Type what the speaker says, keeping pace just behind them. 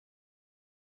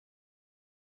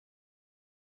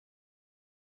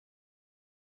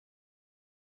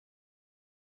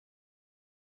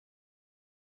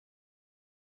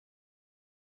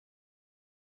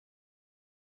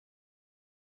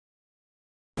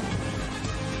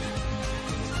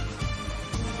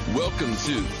Welcome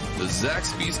to the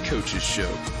Zaxby's Coaches Show,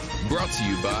 brought to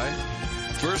you by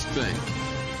First Bank,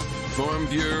 Farm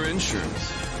Bureau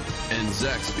Insurance, and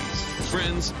Zaxby's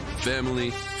Friends,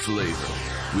 Family,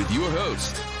 Flavor. With your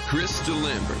host, Chris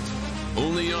DeLambert,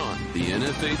 only on the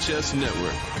NFHS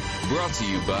Network, brought to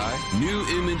you by New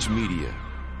Image Media.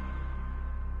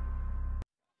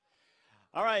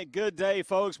 All right, good day,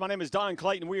 folks. My name is Don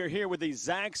Clayton. We are here with the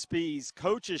Zaxby's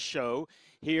Coaches Show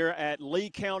here at Lee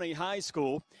County High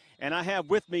School. And I have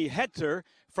with me Hector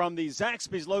from the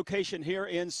Zaxby's location here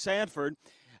in Sanford.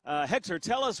 Hector,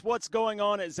 tell us what's going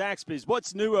on at Zaxby's.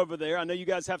 What's new over there? I know you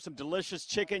guys have some delicious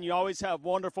chicken. You always have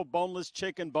wonderful boneless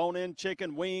chicken, bone-in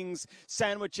chicken, wings,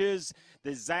 sandwiches,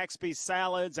 the Zaxby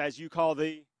salads, as you call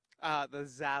the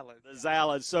salad. The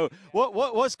salad. So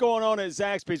what's going on at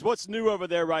Zaxby's? What's new over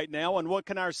there right now, and what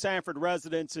can our Sanford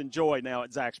residents enjoy now at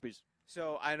Zaxby's?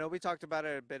 So I know we talked about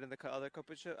it a bit in the other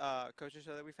coaches show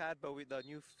that we've had, but the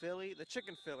new Philly, the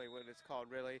chicken Philly, what it's called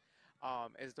really,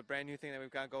 is the brand new thing that we've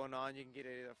got going on. You can get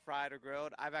it either fried or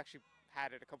grilled. I've actually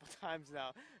had it a couple times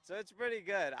now, so it's pretty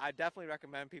good. I definitely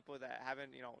recommend people that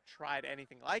haven't, tried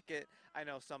anything like it. I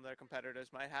know some of their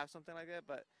competitors might have something like that,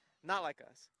 but not like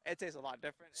us. It tastes a lot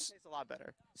different. It tastes a lot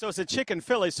better. So it's a chicken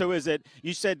Philly. So is it,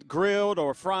 you said grilled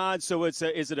or fried, so is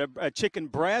it a chicken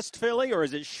breast Philly, or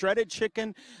is it shredded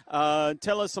chicken?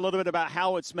 Tell us a little bit about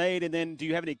how it's made, and then do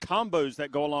you have any combos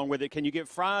that go along with it? Can you get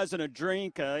fries and a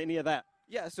drink, any of that?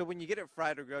 Yeah, so when you get it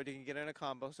fried or grilled, you can get it in a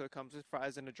combo, so it comes with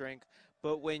fries and a drink.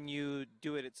 But when you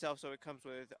do it itself, so it comes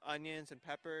with onions and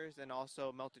peppers and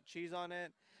also melted cheese on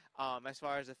it. As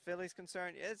far as the Philly's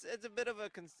concerned, it's a bit of a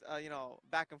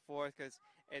back and forth because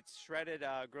it's shredded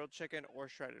grilled chicken or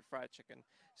shredded fried chicken.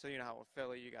 So you know how with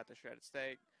Philly you got the shredded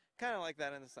steak, kind of like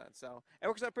that in a sense. So it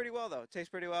works out pretty well though. It tastes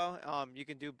pretty well. You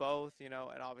can do both, and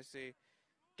obviously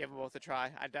give them both a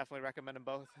try. I definitely recommend them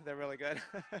both. They're really good.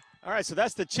 All right, so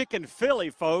that's the chicken Philly,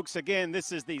 folks. Again,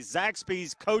 this is the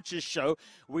Zaxby's Coaches Show.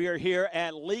 We are here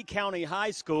at Lee County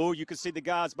High School. You can see the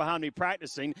guys behind me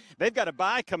practicing. They've got a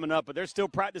bye coming up, but they're still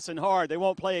practicing hard. They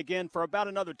won't play again for about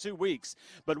another 2 weeks.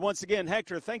 But once again,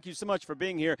 Hector, thank you so much for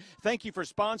being here. Thank you for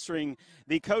sponsoring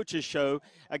the Coaches Show.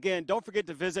 Again, don't forget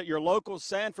to visit your local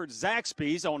Sanford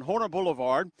Zaxby's on Horner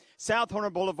Boulevard, South Horner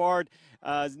Boulevard,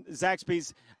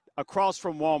 Zaxby's, across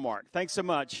from Walmart. Thanks so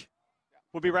much.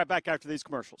 We'll be right back after these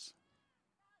commercials.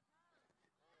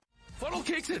 Funnel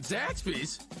cakes at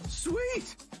Zaxby's?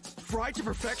 Sweet! Fried to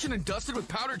perfection and dusted with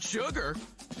powdered sugar?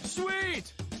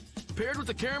 Sweet! Paired with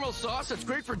the caramel sauce that's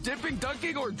great for dipping,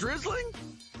 dunking, or drizzling?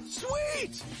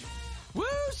 Sweet! Woo,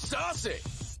 saucy!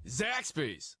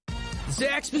 Zaxby's.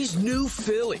 Zaxby's new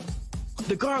Philly.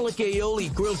 The garlic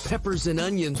aioli, grilled peppers and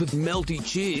onions with melty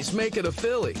cheese make it a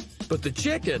Philly, but the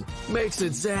chicken makes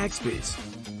it Zaxby's.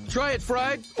 Try it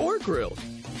fried or grilled.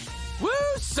 Woo,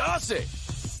 saucy!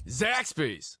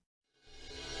 Zaxby's.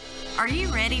 Are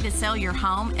you ready to sell your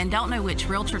home and don't know which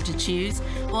realtor to choose?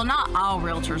 Well, not all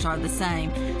realtors are the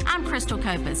same. I'm Crystal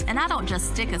Copas, and I don't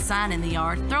just stick a sign in the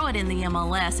yard, throw it in the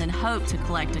MLS, and hope to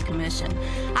collect a commission.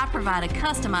 I provide a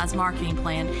customized marketing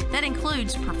plan that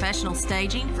includes professional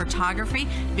staging, photography,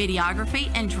 videography,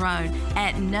 and drone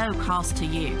at no cost to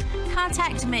you.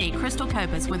 Contact me, Crystal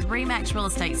Copas, with RE/MAX Real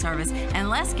Estate Service, and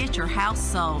let's get your house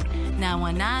sold.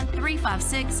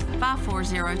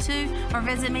 919-356-5402 or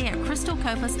visit me at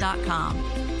crystalcopas.com.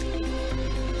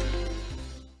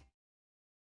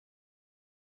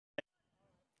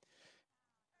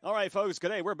 All right, folks, good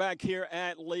day. We're back here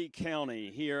at Lee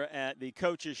County, here at the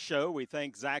Coaches Show. We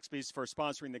thank Zaxby's for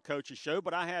sponsoring the Coaches Show,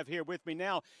 but I have here with me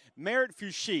now Merritt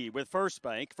Fouché with First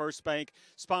Bank. First Bank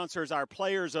sponsors our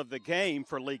players of the game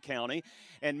for Lee County.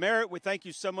 And Merritt, we thank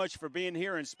you so much for being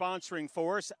here and sponsoring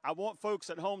for us. I want folks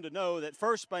at home to know that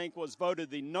First Bank was voted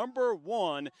the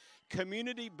 #1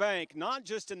 community bank, not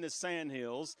just in the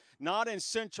Sandhills, not in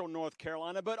Central North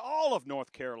Carolina, but all of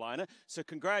North Carolina. So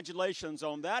congratulations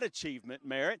on that achievement,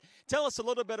 Merritt. Tell us a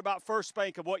little bit about First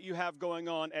Bank and what you have going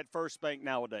on at First Bank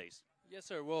nowadays. Yes,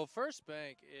 sir. Well, First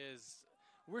Bank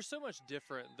we're so much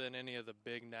different than any of the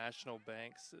big national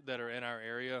banks that are in our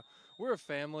area. We're a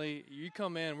family. You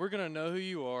come in, we're going to know who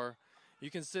you are. You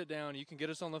can sit down, you can get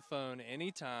us on the phone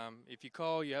anytime. If you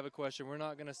call, you have a question, we're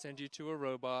not going to send you to a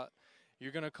robot.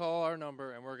 You're going to call our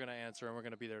number, and we're going to answer, and we're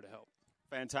going to be there to help.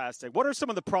 Fantastic. What are some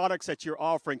of the products that you're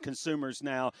offering consumers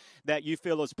now that you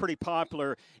feel is pretty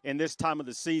popular in this time of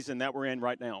the season that we're in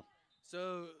right now?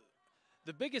 So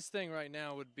the biggest thing right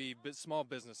now would be small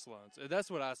business loans.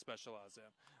 That's what I specialize in.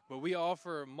 But we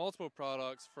offer multiple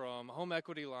products from home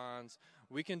equity lines.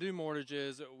 We can do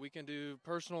mortgages. We can do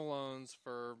personal loans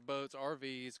for boats,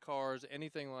 RVs, cars,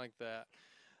 anything like that.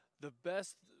 The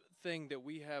best thing that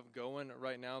we have going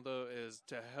right now, though, is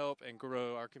to help and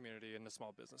grow our community in the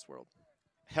small business world.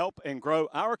 Help and grow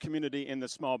our community in the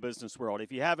small business world.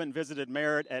 If you haven't visited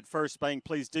Merritt at First Bank,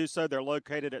 please do so. They're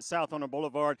located at South Honor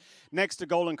Boulevard next to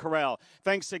Golden Corral.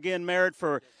 Thanks again, Merritt,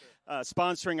 for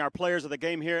sponsoring our players of the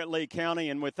game here at Lee County.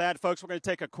 And with that, folks, we're going to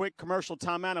take a quick commercial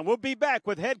timeout, and we'll be back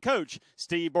with head coach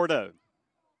Steve Burdeau.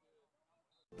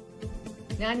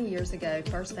 90 years ago,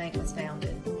 First Bank was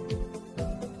founded.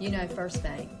 You know First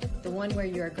Bank, the one where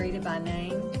you are greeted by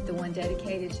name, the one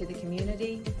dedicated to the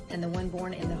community, and the one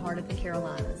born in the heart of the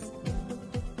Carolinas.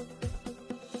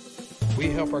 We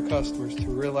help our customers to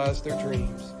realize their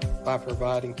dreams by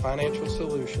providing financial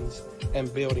solutions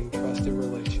and building trusted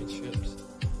relationships.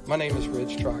 My name is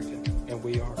Rich Trogdon, and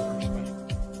we are First Bank.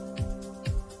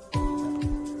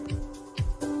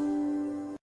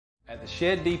 At the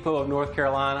Shed Depot of North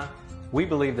Carolina, we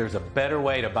believe there's a better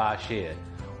way to buy a shed.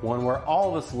 One where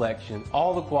all the selection,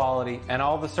 all the quality, and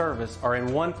all the service are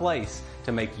in one place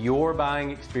to make your buying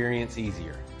experience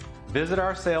easier. Visit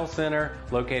our sales center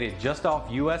located just off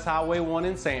US Highway 1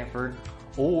 in Sanford,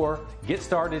 or get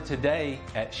started today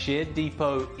at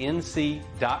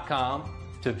ShedDepotNC.com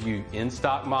to view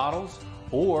in-stock models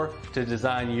or to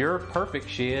design your perfect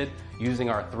shed using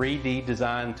our 3D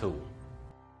design tool.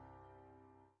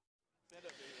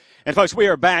 And, folks, we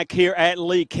are back here at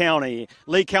Lee County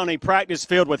practice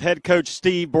field with head coach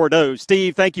Steve Burdeau.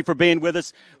 Steve, thank you for being with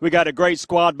us. We got a great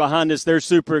squad behind us. They're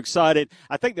super excited.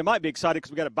 I think they might be excited because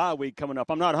we got a bye week coming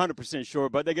up. I'm not 100% sure,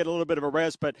 but they get a little bit of a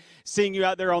rest. But seeing you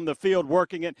out there on the field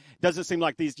working it doesn't seem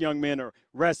like these young men are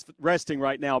resting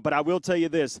right now. But I will tell you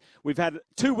this. We've had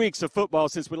 2 weeks of football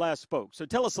since we last spoke. So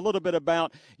tell us a little bit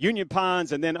about Union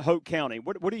Pines and then Hope County.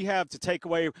 What do you have to take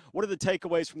away? What are the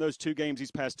takeaways from those 2 games these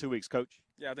past 2 weeks, Coach?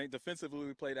 Yeah, I think defensively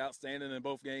we played outstanding in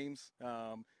both games.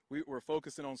 We're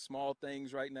focusing on small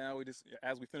things right now.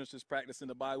 As we finish this practice in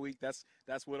the bye week, that's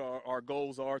what our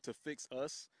goals are, to fix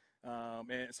us,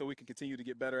 and so we can continue to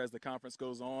get better as the conference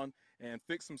goes on and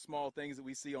fix some small things that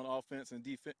we see on offense and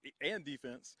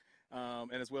defense,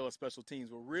 and as well as special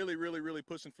teams. We're really, really, really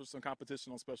pushing for some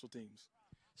competition on special teams.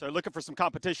 So looking for some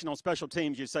competition on special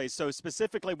teams, you say. So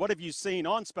specifically, what have you seen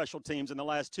on special teams in the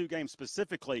last 2 games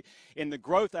specifically in the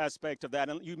growth aspect of that?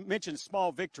 And you mentioned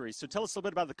small victories. So tell us a little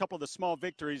bit about a couple of the small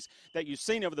victories that you've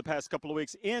seen over the past couple of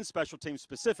weeks in special teams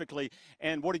specifically,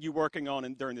 and what are you working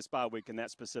on during this bye week in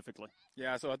that specifically?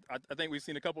 Yeah, so I think we've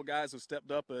seen a couple of guys who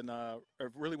stepped up and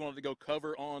have really wanted to go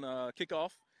cover on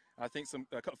kickoff. I think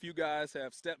a few guys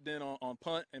have stepped in on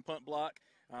punt and punt block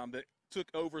that took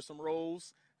over some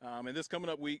roles. And this coming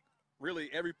up week, really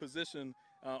every position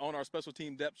on our special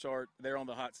team depth chart, they're on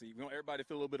the hot seat. We want everybody to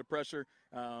feel a little bit of pressure.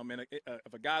 And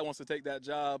if a guy wants to take that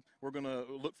job, we're going to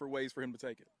look for ways for him to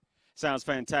take it. Sounds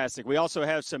fantastic. We also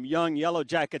have some young Yellow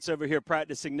Jackets over here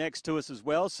practicing next to us as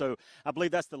well. So I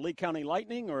believe that's the Lee County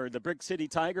Lightning or the Brick City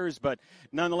Tigers. But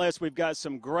nonetheless, we've got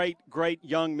some great, great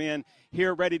young men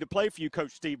here ready to play for you,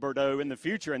 Coach Steve Burdeau, in the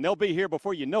future. And they'll be here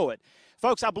before you know it.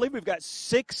 Folks, I believe we've got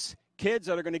 6 kids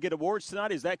that are going to get awards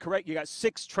tonight. Is that correct? You got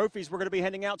 6 trophies we're going to be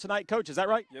handing out tonight, Coach. Is that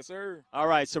right? Yes, sir. All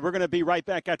right, so we're going to be right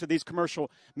back after these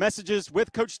commercial messages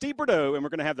with Coach Steve Burdeau, and we're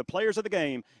going to have the players of the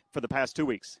game for the past 2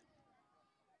 weeks.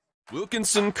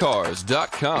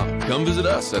 WilkinsonCars.com. Come visit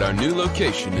us at our new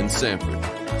location in Sanford.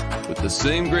 With the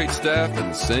same great staff and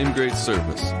the same great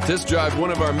service. Test drive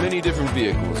one of our many different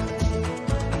vehicles.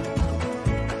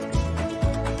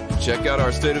 Check out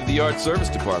our state-of-the-art service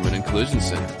department and collision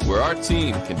center, where our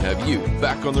team can have you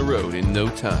back on the road in no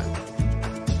time.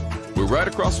 We're right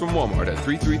across from Walmart at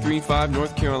 3335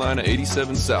 North Carolina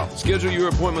 87 South. Schedule your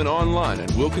appointment online at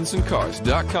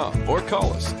WilkinsonCars.com or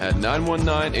call us at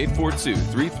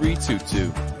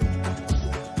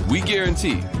 919-842-3322. We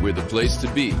guarantee we're the place to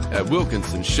be at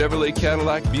Wilkinson Chevrolet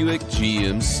Cadillac Buick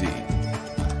GMC.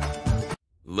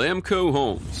 Lamco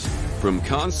Homes, from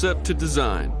concept to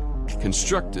design,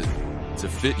 constructed to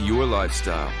fit your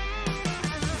lifestyle.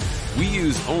 We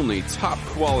use only top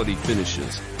quality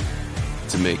finishes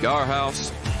to make our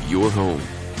house your home.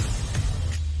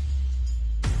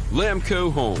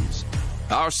 Lamco Homes.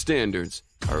 Our standards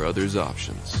are others'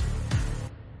 options.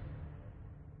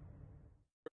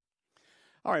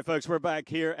 All right, folks, we're back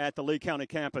here at the Lee County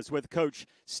campus with Coach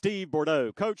Steve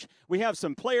Burdeau. Coach, we have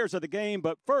some players of the game,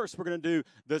 but first we're going to do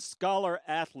the Scholar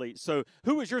Athlete. So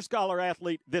who is your Scholar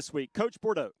Athlete this week? Coach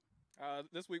Burdeau.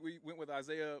 This week we went with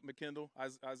Isaiah McKendall.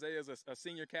 Isaiah is a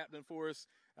senior captain for us,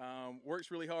 works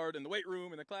really hard in the weight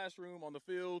room, in the classroom, on the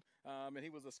field, and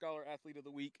he was a Scholar Athlete of the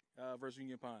Week versus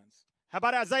Union Pines. How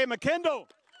about Isaiah McKendall?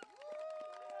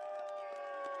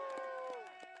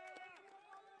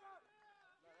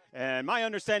 And my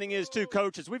understanding is, too,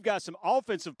 coaches, we've got some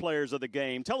offensive players of the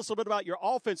game. Tell us a little bit about your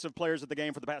offensive players of the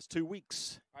game for the past 2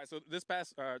 weeks. All right, so this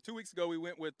past 2 weeks ago, we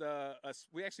went with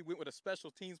we actually went with a special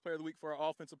teams player of the week for our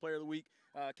offensive player of the week.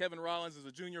 Kevin Rollins is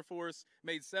a junior for us,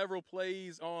 made several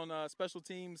plays on special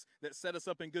teams that set us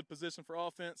up in good position for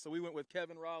offense. So we went with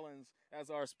Kevin Rollins as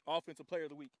our offensive player of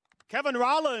the week. Kevin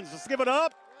Rollins, let's give it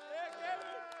up.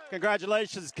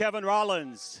 Congratulations, Kevin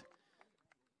Rollins.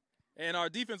 And our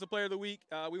defensive player of the week,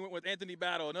 we went with Anthony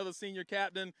Battle, another senior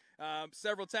captain,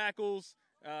 several tackles.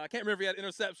 I can't remember if he had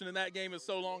interception in that game. It's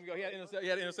so long ago. He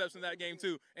had interception in that game,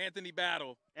 too. Anthony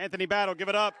Battle. Anthony Battle, give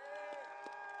it up.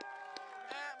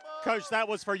 Coach, that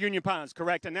was for Union Pines,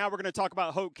 correct? And now we're going to talk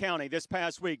about Hoke County this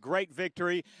past week. Great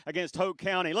victory against Hoke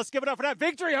County. Let's give it up for that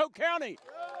victory, Hoke County.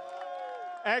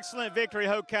 Excellent victory,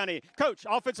 Hoke County. Coach,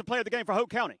 offensive player of the game for Hoke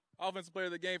County. Offensive player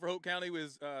of the game for Hoke County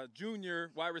was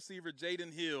junior wide receiver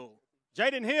Jaden Hill.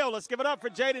 Jaden Hill, let's give it up for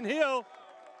Jaden Hill.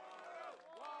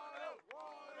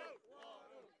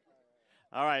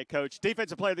 All right, Coach.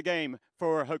 Defensive player of the game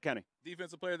for Hoke County.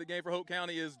 Defensive player of the game for Hoke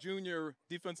County is junior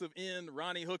defensive end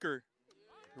Ronnie Hooker.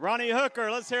 Ronnie Hooker,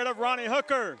 let's hear it up, Ronnie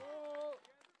Hooker.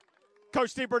 Coach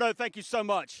Steve Burdeau, thank you so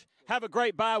much. Have a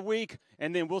great bye week,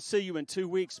 and then we'll see you in 2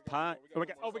 weeks. We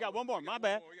got one more. My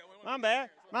bad.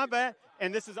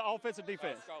 And this is offensive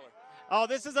defense. Oh,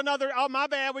 this is another. Oh, my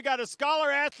bad. We got a scholar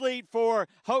athlete for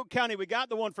Hoke County. We got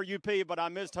the one for UP, but I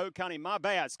missed Hoke County. My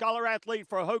bad. Scholar athlete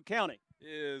for Hoke County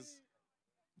Is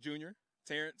junior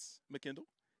Terrence McKendall.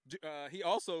 He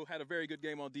also had a very good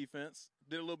game on defense.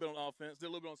 Did a little bit on offense. Did a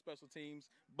little bit on special teams.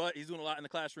 But he's doing a lot in the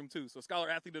classroom, too. So scholar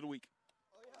athlete of the week.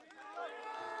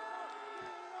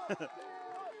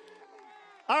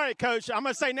 All right, Coach, I'm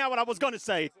going to say now what I was going to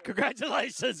say.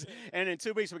 Congratulations. And in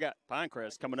 2 weeks, we got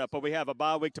Pinecrest coming up, but we have a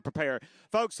bye week to prepare.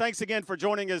 Folks, thanks again for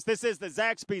joining us. This is the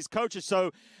Zaxby's Coaches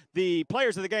Show, the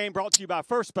players of the game brought to you by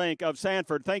First Bank of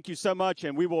Sanford. Thank you so much,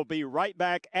 and we will be right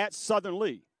back at Southern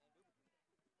Lee.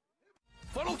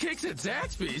 Funnel cakes at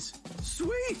Zaxby's?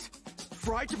 Sweet!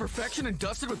 Fried to perfection and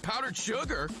dusted with powdered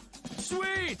sugar?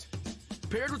 Sweet!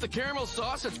 Paired with a caramel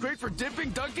sauce that's great for dipping,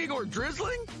 dunking, or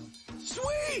drizzling?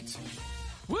 Sweet!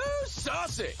 Woo,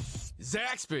 saucy!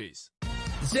 Zaxby's.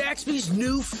 Zaxby's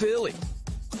new Philly.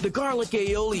 The garlic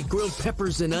aioli, grilled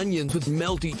peppers and onions with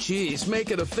melty cheese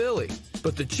make it a Philly.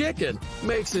 But the chicken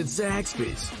makes it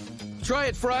Zaxby's. Try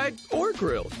it fried or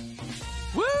grilled.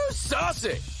 Woo,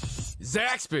 saucy!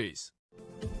 Zaxby's.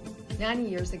 90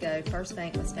 years ago, First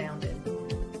Bank was founded.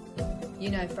 You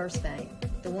know First Bank,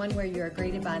 the one where you are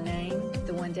greeted by name,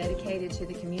 the one dedicated to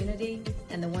the community,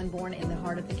 and the one born in the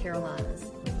heart of the Carolinas.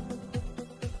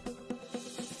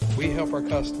 We help our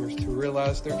customers to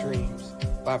realize their dreams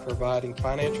by providing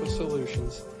financial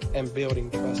solutions and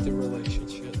building trusted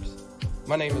relationships.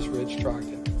 My name is Rich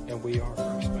Trogdon, and we are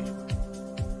First Bank.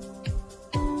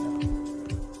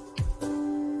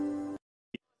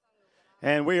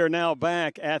 And we are now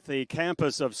back at the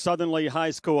campus of Southern Lee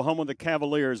High School, home of the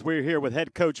Cavaliers. We're here with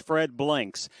head coach Fred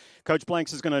Blanks. Coach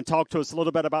Blanks is going to talk to us a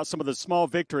little bit about some of the small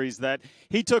victories that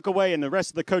he took away and the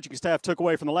rest of the coaching staff took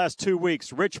away from the last 2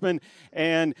 weeks, Richmond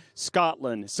and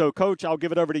Scotland. So, Coach, I'll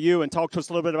give it over to you and talk to us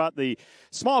a little bit about the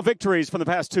small victories from the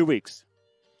past 2 weeks.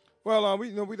 Well,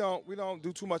 we don't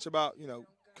do too much about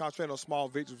concentrating on small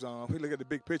victories. We look at the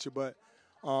big picture, but.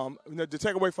 The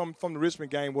takeaway from the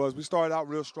Richmond game was we started out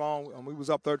real strong. We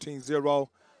was up 13-0,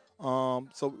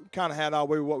 so kind of had our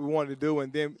way with what we wanted to do.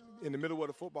 And then in the middle of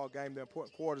the football game, the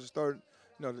important quarters,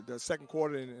 the second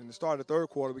quarter and the start of the third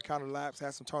quarter, we kind of lapsed,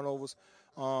 had some turnovers,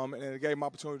 and it gave them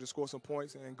opportunity to score some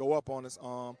points and go up on us.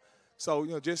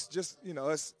 So just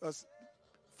us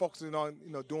focusing on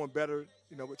doing better,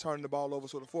 with turning the ball over.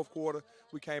 So the fourth quarter,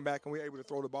 we came back and we were able to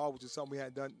throw the ball, which is something we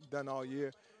hadn't done all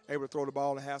year. Able to throw the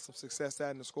ball and have some success at it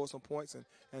and to score some points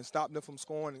and stop them from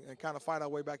scoring and kind of fight our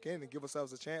way back in and give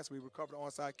ourselves a chance. We recovered the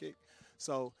onside kick.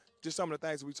 So just some of the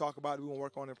things that we talk about that we want to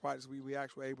work on in practice, we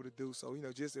actually were able to do. So,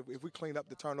 just if we clean up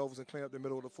the turnovers and clean up the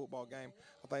middle of the football game,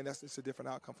 I think it's a different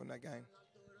outcome from that game.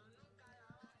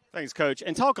 Thanks, Coach.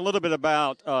 And talk a little bit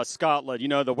about Scotland.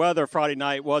 The weather Friday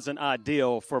night wasn't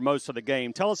ideal for most of the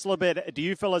game. Tell us a little bit, do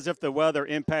you feel as if the weather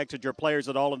impacted your players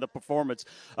at all in the performance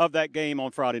of that game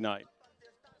on Friday night?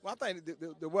 Well, I think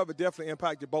the weather definitely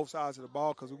impacted both sides of the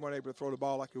ball because we weren't able to throw the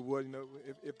ball like it would.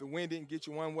 If the wind didn't get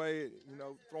you one way,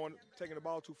 taking the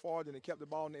ball too far, then it kept the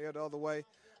ball in the air the other way.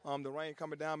 The rain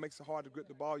coming down makes it hard to grip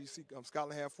the ball. You see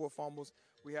Scotland had 4 fumbles.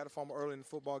 We had a fumble early in the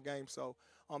football game. So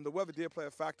the weather did play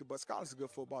a factor, but Scotland's a good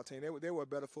football team. They were a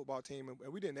better football team,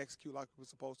 and we didn't execute like we were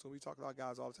supposed to. We talk to our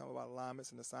guys all the time about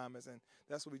alignments and assignments, and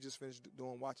that's what we just finished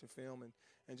doing, watching film,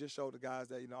 and just showed the guys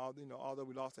that, although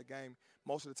we lost that game,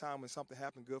 most of the time when something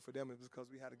happened good for them, it was because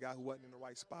we had a guy who wasn't in the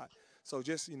right spot. So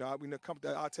just, our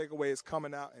takeaway is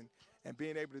coming out and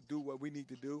being able to do what we need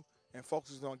to do and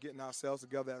focusing on getting ourselves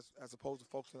together as opposed to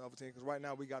focusing on other teams. Because right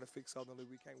now we got to fix Southern League.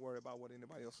 We can't worry about what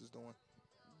anybody else is doing.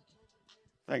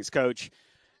 Thanks, Coach.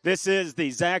 This is the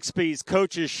Zaxby's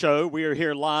Coaches Show. We are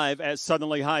here live at Southern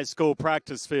Lee High School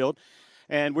practice field.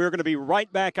 And we're going to be right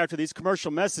back after these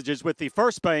commercial messages with the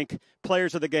First Bank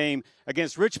players of the game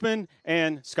against Richmond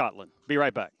and Scotland. Be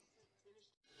right back.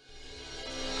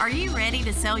 Are you ready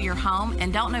to sell your home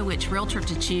and don't know which realtor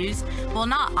to choose? Well,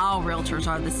 not all realtors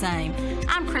are the same.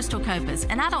 I'm Crystal Copas,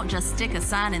 and I don't just stick a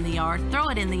sign in the yard, throw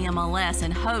it in the MLS,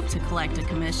 and hope to collect a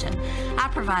commission. I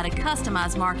provide a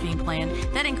customized marketing plan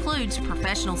that includes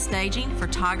professional staging,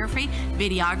 photography,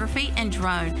 videography, and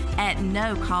drone at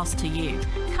no cost to you.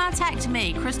 Contact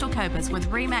me, Crystal Copas, with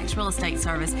RE/MAX Real Estate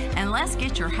Service, and let's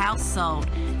get your house sold.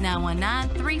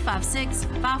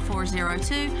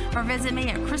 919-356-5402 or visit me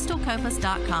at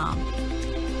crystalcopas.com.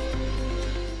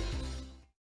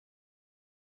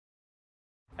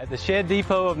 At the Shed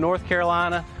Depot of North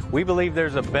Carolina, we believe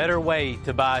there's a better way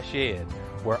to buy a shed,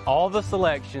 where all the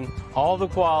selection, all the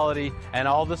quality, and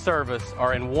all the service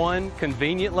are in one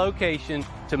convenient location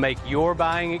to make your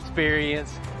buying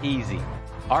experience easy.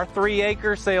 Our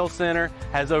 3-acre sales center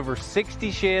has over 60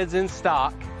 sheds in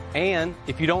stock, and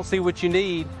if you don't see what you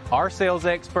need, our sales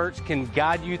experts can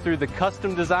guide you through the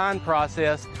custom design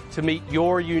process to meet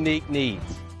your unique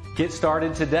needs. Get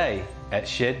started today at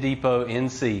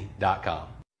ShedDepotNC.com.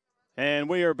 And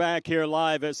we are back here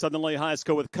live at Southern Lee High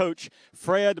School with Coach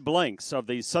Fred Blanks of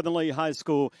the Southern Lee High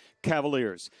School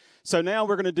Cavaliers. So now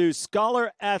we're going to do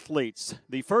Scholar Athletes.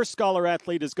 The first Scholar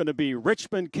Athlete is going to be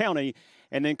Richmond County,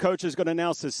 and then Coach is going to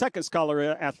announce the second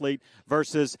Scholar Athlete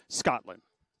versus Scotland.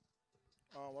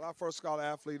 Well, our first Scholar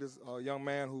Athlete is a young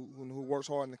man who works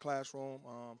hard in the classroom.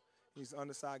 He's an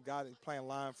undersized guy that's playing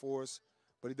line for us,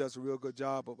 but he does a real good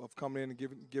job of coming in and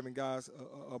giving guys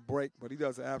a break. But he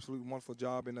does an absolutely wonderful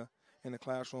job in the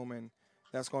classroom, and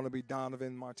that's going to be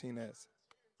Donovan Martinez.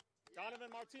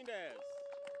 Donovan Martinez.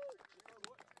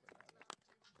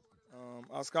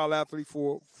 Our Scholar Athlete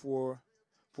for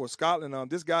Scotland.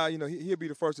 This guy, he'll be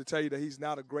the first to tell you that he's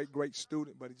not a great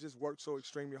student, but he just works so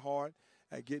extremely hard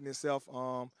at getting himself.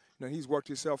 He's worked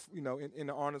himself, in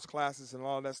the honors classes and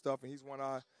all that stuff, and he's one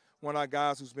of our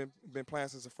guys who's been playing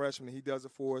since a freshman. And he does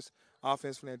it for us,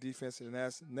 offensively and defensively, and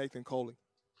that's Nathan Coley.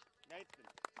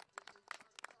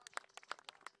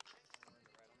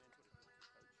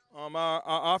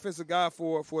 Our offensive guy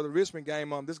for the Richmond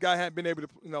game, this guy hadn't been able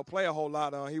to play a whole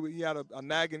lot. He had a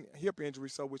nagging hip injury,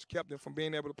 which kept him from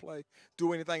being able to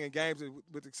do anything in games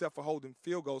except for holding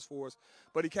field goals for us.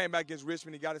 But he came back against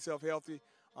Richmond. He got himself healthy.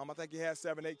 I think he had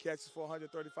 7-8 catches for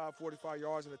 135, 45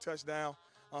 yards and a touchdown.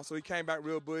 So he came back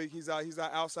real big. He's our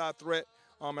outside threat.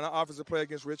 And our offensive player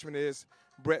against Richmond is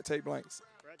Brett Tate Blanks.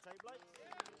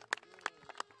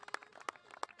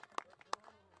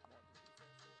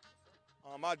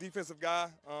 My defensive guy,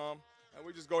 and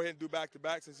we just go ahead and do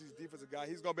back-to-back since he's a defensive guy.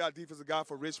 He's going to be our defensive guy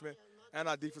for Richmond and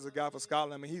our defensive guy for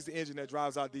Scotland. I mean, he's the engine that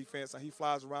drives our defense. He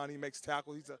flies around. He makes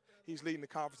tackles. He's leading the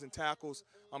conference in tackles.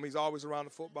 He's always around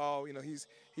the football.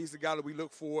 He's the guy that we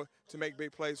look for to make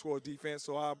big plays for our defense.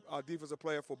 So our defensive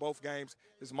player for both games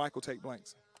is Michael Tate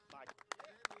Blanks.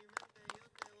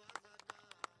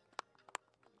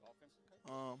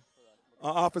 Our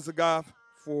offensive guy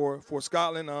for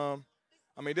Scotland,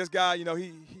 this guy, he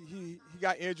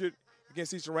got injured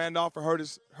against Eastern Randolph and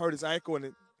hurt his ankle, and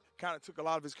it kind of took a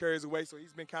lot of his carries away. So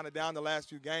he's been kind of down the last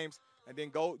few games. And then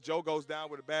Joe goes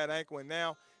down with a bad ankle, and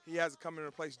now he has to come in and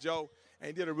replace Joe. And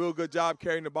he did a real good job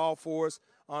carrying the ball for us.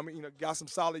 Got some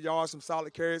solid yards, some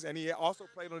solid carries, and he also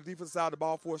played on the defensive side of the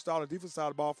ball for us, started on the defensive side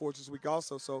of the ball for us this week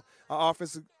also. So our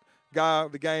offensive guy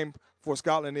of the game for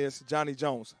Scotland is Johnny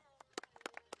Jones.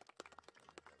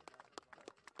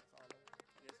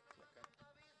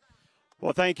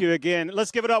 Well, thank you again.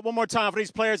 Let's give it up one more time for these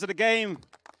players of the game.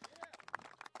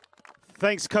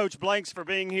 Thanks, Coach Blanks, for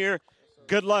being here.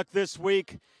 Good luck this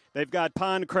week. They've got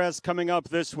Pinecrest coming up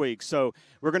this week, so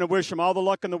we're going to wish them all the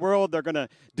luck in the world. They're going to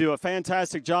do a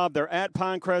fantastic job. They're at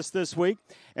Pinecrest this week.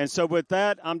 And so with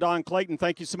that, I'm Don Clayton.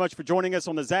 Thank you so much for joining us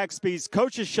on the Zaxby's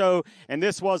Coaches Show, and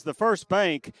this was the First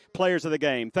Bank Players of the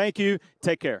Game. Thank you.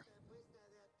 Take care.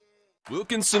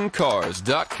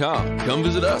 WilkinsonCars.com. Come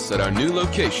visit us at our new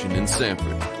location in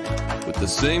Sanford. with the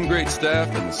same great staff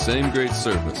and the same great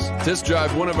service. Test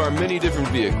drive one of our many different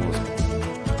vehicles.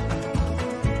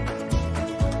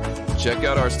 Check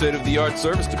out our state-of-the-art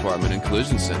service department and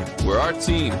collision center, where our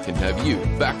team can have you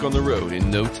back on the road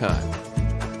in no time.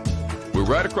 We're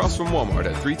right across from Walmart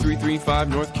at 3335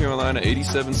 North Carolina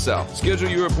 87 South. Schedule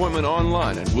your appointment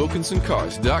online at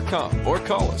wilkinsoncars.com or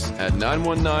call us at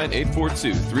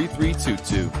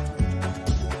 919-842-3322.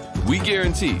 We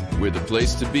guarantee we're the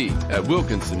place to be at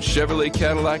Wilkinson Chevrolet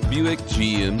Cadillac Buick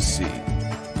GMC.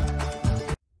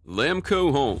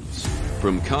 Lamco Homes,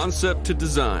 from concept to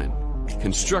design,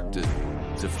 constructed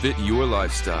to fit your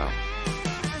lifestyle.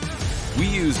 We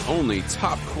use only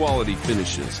top quality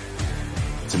finishes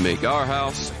to make our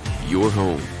house your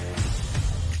home.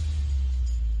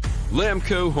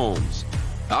 Lamco Homes.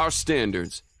 Our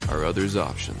standards are others'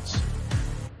 options.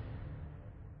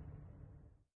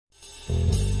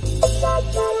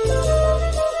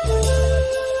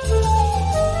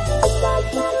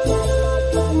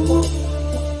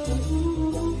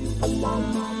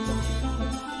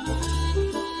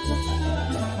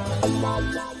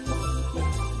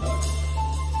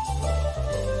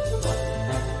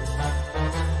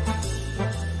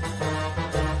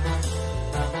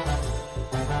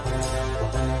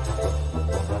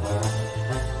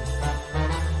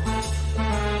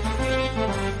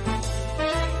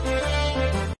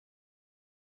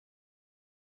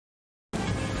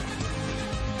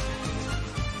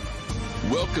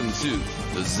 Welcome to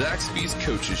the Zaxby's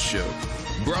Coaches Show,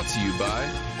 brought to you by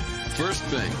First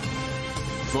Bank,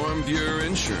 Farm Bureau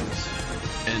Insurance,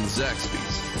 and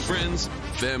Zaxby's Friends,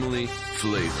 Family,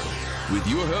 Flavor. With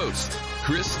your host,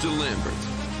 Chris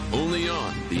DeLambert, only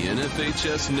on the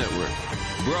NFHS Network,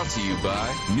 brought to you by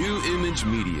New Image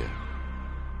Media.